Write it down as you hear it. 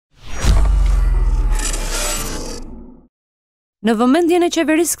Në vëmendjen e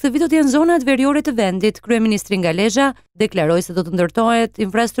qeverisë këtë vit do të jenë zonat veriore të vendit. Kryeministri nga Lezha deklaroi se do të ndërtohet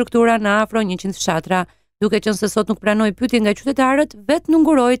infrastruktura në afro 100 fshatra, duke qenë se sot nuk pranoi pyetje nga qytetarët, vetë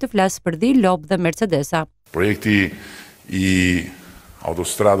ngurroi të flasë për dhitë, lopë dhe Mercedesa. Projekti i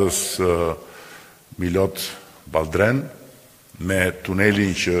autostradës Milot-Balldren me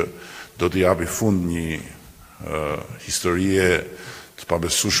tunelin që do të japi fund një historie të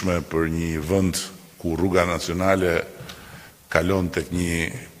pabesueshme për një vend ku rruga nacionale kalon tek një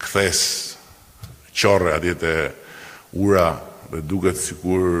kthes qorre atje te ura dhe duket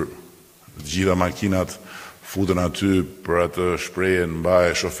sikur të gjitha makinat futen aty për atë shprehje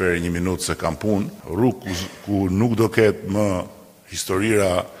mbaj shoferi 1 minutë se kam punë, rrugë ku nuk do ketë më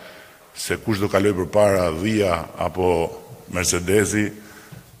historira se kush do kaloj përpara, dhia apo Mercedezi,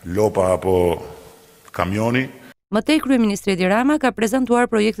 lopa apo kamioni. Mëtej Kryeministri Edi Rama ka prezantuar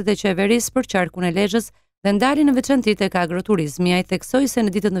projektet e qeverisë për qarkun e Lezhës dhe ndaljen në veçantë tek agroturizmi. Ai theksoi se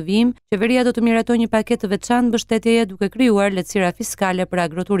në ditët në vijim, qeveria do të miratojë një paketë të veçantë mbështetjeje duke krijuar lehtësira fiskale për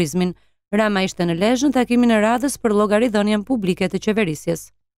agroturizmin. Rama ishte në Lezhë në takimin e radhës për llogaridhënien publike të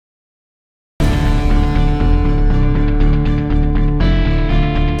qeverisjes.